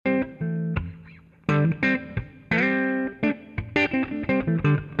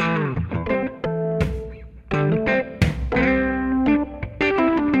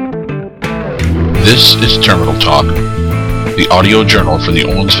This is Terminal Talk, the audio journal for the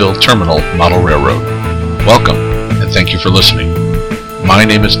Owensville Terminal Model Railroad. Welcome, and thank you for listening. My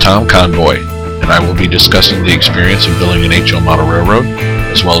name is Tom Conboy, and I will be discussing the experience of building an HO model railroad,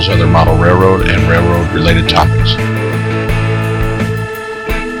 as well as other model railroad and railroad-related topics.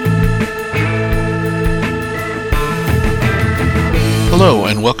 Hello,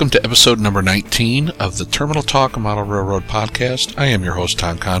 and welcome to episode number 19 of the Terminal Talk Model Railroad podcast. I am your host,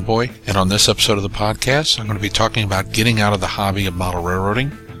 Tom Conboy, and on this episode of the podcast, I'm going to be talking about getting out of the hobby of model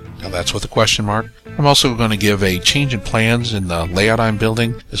railroading. Now that's with a question mark. I'm also going to give a change in plans in the layout I'm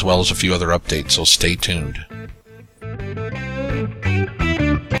building, as well as a few other updates, so stay tuned.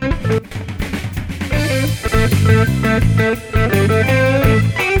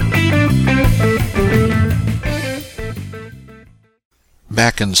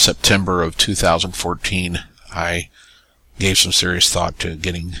 Back in September of 2014, I gave some serious thought to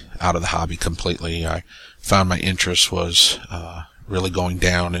getting out of the hobby completely. I found my interest was really going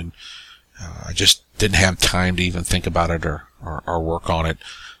down, and I just didn't have time to even think about it or work on it.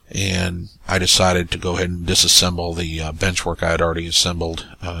 And I decided to go ahead and disassemble the bench work I had already assembled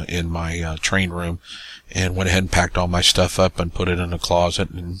in my train room, and went ahead and packed all my stuff up and put it in a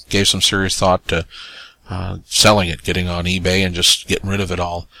closet, and gave some serious thought to selling it, getting on eBay and just getting rid of it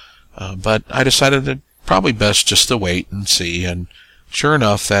all. But I decided that probably best just to wait and see. And sure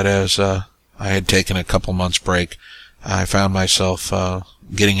enough, that as I had taken a couple months break, I found myself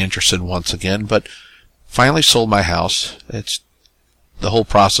getting interested once again, but finally sold my house. The whole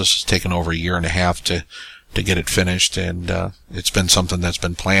process has taken over a year and a half to get it finished, and it's been something that's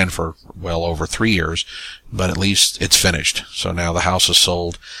been planned for well over 3 years, but at least it's finished. So now the house is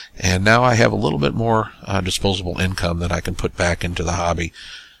sold, and now I have a little bit more disposable income that I can put back into the hobby.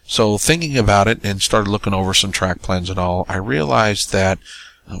 So thinking about it and started looking over some track plans and all, I realized that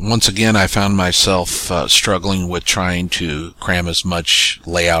once again I found myself struggling with trying to cram as much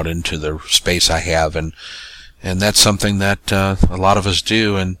layout into the space I have, and that's something that a lot of us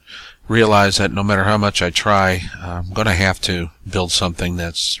do, and realize that no matter how much I try, I'm going to have to build something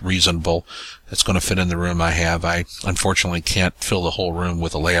that's reasonable, that's going to fit in the room I have. I unfortunately can't fill the whole room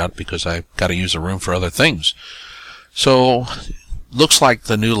with a layout because I've got to use the room for other things. So looks like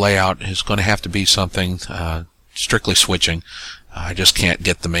the new layout is going to have to be something strictly switching. I just can't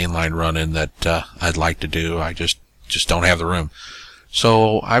get the mainline run in that I'd like to do. I just don't have the room.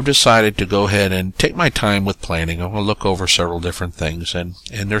 So I've decided to go ahead and take my time with planning. I'm going to look over several different things, and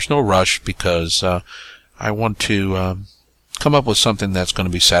there's no rush because I want to come up with something that's going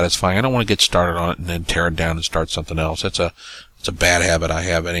to be satisfying. I don't want to get started on it and then tear it down and start something else. It's a bad habit I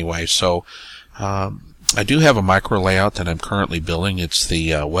have anyway. So I do have a micro layout that I'm currently building. It's the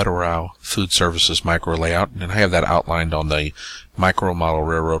Wettorow Food Services micro layout, and I have that outlined on the Micro Model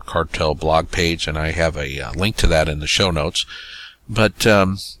Railroad Cartel blog page, and I have a link to that in the show notes. But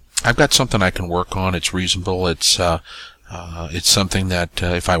I've got something I can work on. It's reasonable. It's something that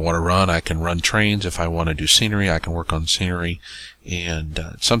if I want to run, I can run trains. If I want to do scenery, I can work on scenery, and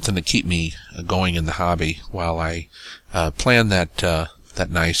it's something to keep me going in the hobby while I plan that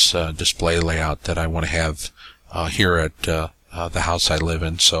nice display layout that I want to have here at the house I live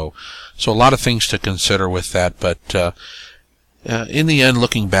in. So a lot of things to consider with that, but in the end,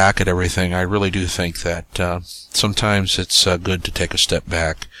 looking back at everything, I really do think that sometimes it's good to take a step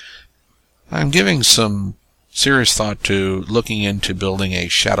back. I'm giving some serious thought to looking into building a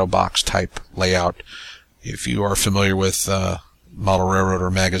shadow box type layout. If you are familiar with Model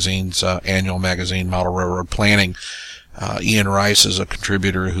Railroader Magazine's annual magazine, Model Railroad Planning, Ian Rice is a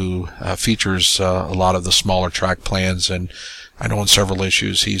contributor who features a lot of the smaller track plans, and I know in several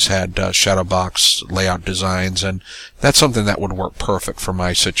issues he's had shadow box layout designs, and that's something that would work perfect for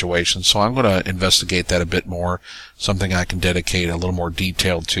my situation. So I'm going to investigate that a bit more, something I can dedicate a little more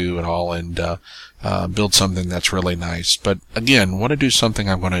detail to and all, and build something that's really nice. But again, want to do something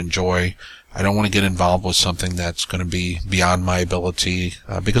I'm going to enjoy. I don't want to get involved with something that's going to be beyond my ability,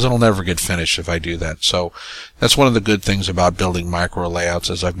 because it'll never get finished if I do that. So that's one of the good things about building micro layouts,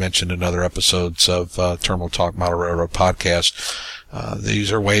 as I've mentioned in other episodes of Terminal Talk Model Railroad podcast. These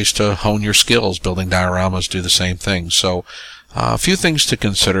are ways to hone your skills. Building dioramas do the same thing. So a few things to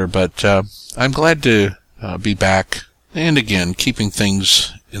consider, but I'm glad to be back, and again, keeping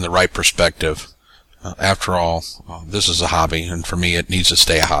things in the right perspective. After all, this is a hobby, and for me, it needs to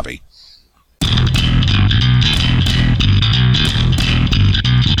stay a hobby.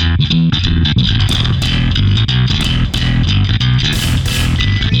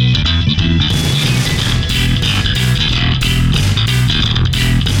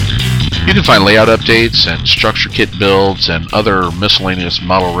 You can find layout updates and structure kit builds and other miscellaneous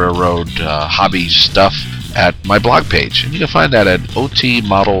model railroad hobby stuff at my blog page. And you can find that at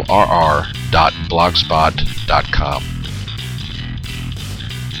otmodelrr.blogspot.com.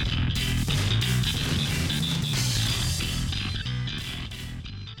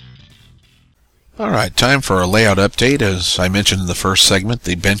 Alright, time for a layout update. As I mentioned in the first segment,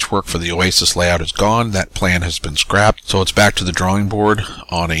 the bench work for the Oasis layout is gone. That plan has been scrapped, so it's back to the drawing board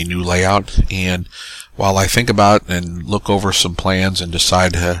on a new layout. And while I think about and look over some plans and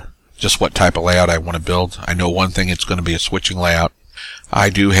decide just what type of layout I want to build, I know one thing, it's going to be a switching layout. I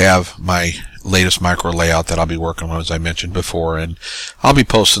do have my latest micro layout that I'll be working on, as I mentioned before, and I'll be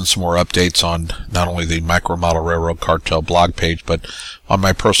posting some more updates on not only the Micro Model Railroad Cartel blog page, but on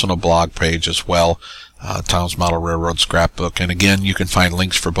my personal blog page as well, Tom's Model Railroad Scrapbook. And again, you can find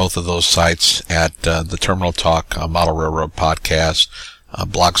links for both of those sites at the Terminal Talk Model Railroad Podcast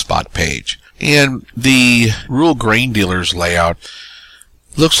blogspot page. And the Rural Grain Dealers layout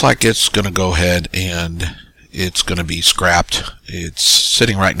looks like it's going to go ahead and it's going to be scrapped. It's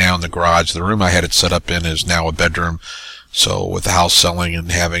sitting right now in the garage. The room I had it set up in is now a bedroom. So with the house selling and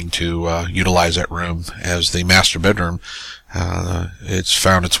having to utilize that room as the master bedroom, it's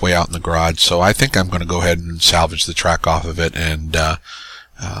found its way out in the garage. So I think I'm going to go ahead and salvage the track off of it and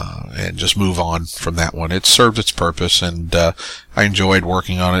just move on from that one. It served its purpose, and I enjoyed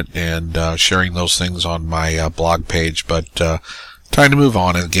working on it and sharing those things on my blog page. But time to move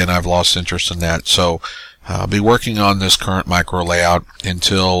on. And again, I've lost interest in that. So I'll be working on this current micro layout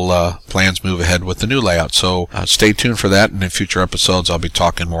until plans move ahead with the new layout. So stay tuned for that, and in future episodes I'll be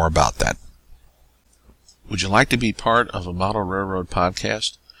talking more about that. Would you like to be part of a Model Railroad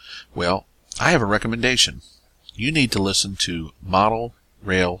podcast? Well, I have a recommendation. You need to listen to Model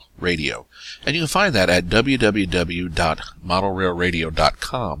Rail Radio, and you can find that at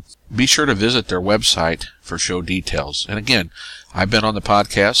www.modelrailradio.com. Be sure to visit their website for show details. And again, I've been on the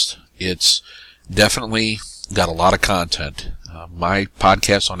podcast. It's definitely got a lot of content. My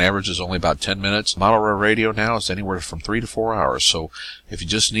podcast on average is only about 10 minutes. Model Rail Radio now is anywhere from 3 to 4 hours. So if you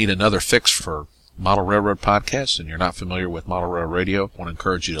just need another fix for Model Railroad podcasts and you're not familiar with Model Rail Radio, I want to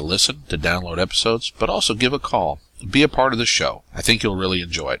encourage you to listen, to download episodes, but also give a call. Be a part of the show. I think you'll really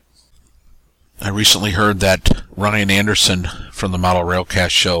enjoy it. I recently heard that Ryan Anderson from the Model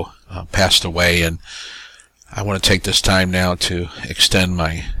Railcast show passed away, and I want to take this time now to extend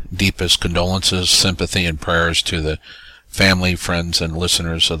my deepest condolences, sympathy, and prayers to the family, friends, and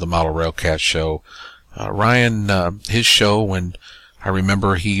listeners of the Model Railcast show. Ryan, his show, when I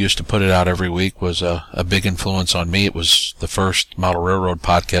remember he used to put it out every week, was a big influence on me. It was the first Model Railroad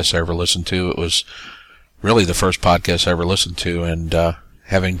podcast I ever listened to. It was really the first podcast I ever listened to, and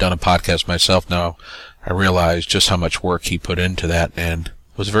having done a podcast myself now, I realized just how much work he put into that, and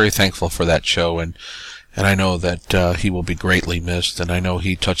was very thankful for that show. And I know that he will be greatly missed, and I know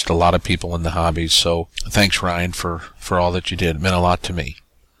he touched a lot of people in the hobbies. So thanks, Ryan, for all that you did. It meant a lot to me.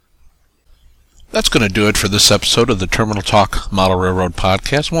 That's going to do it for this episode of the Terminal Talk Model Railroad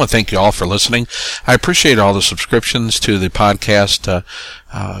Podcast. I want to thank you all for listening. I appreciate all the subscriptions to the podcast.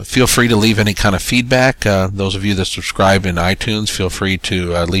 Feel free to leave any kind of feedback. Those of you that subscribe in iTunes, feel free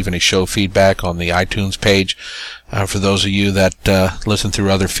to leave any show feedback on the iTunes page. For those of you that listen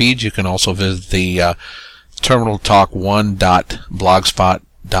through other feeds, you can also visit the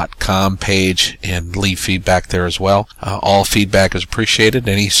terminaltalk1.blogspot.com page and leave feedback there as well. All feedback is appreciated.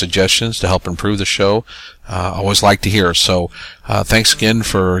 Any suggestions to help improve the show, always like to hear. So thanks again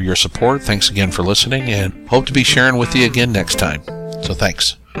for your support. Thanks again for listening, and hope to be sharing with you again next time. So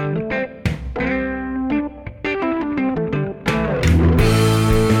thanks.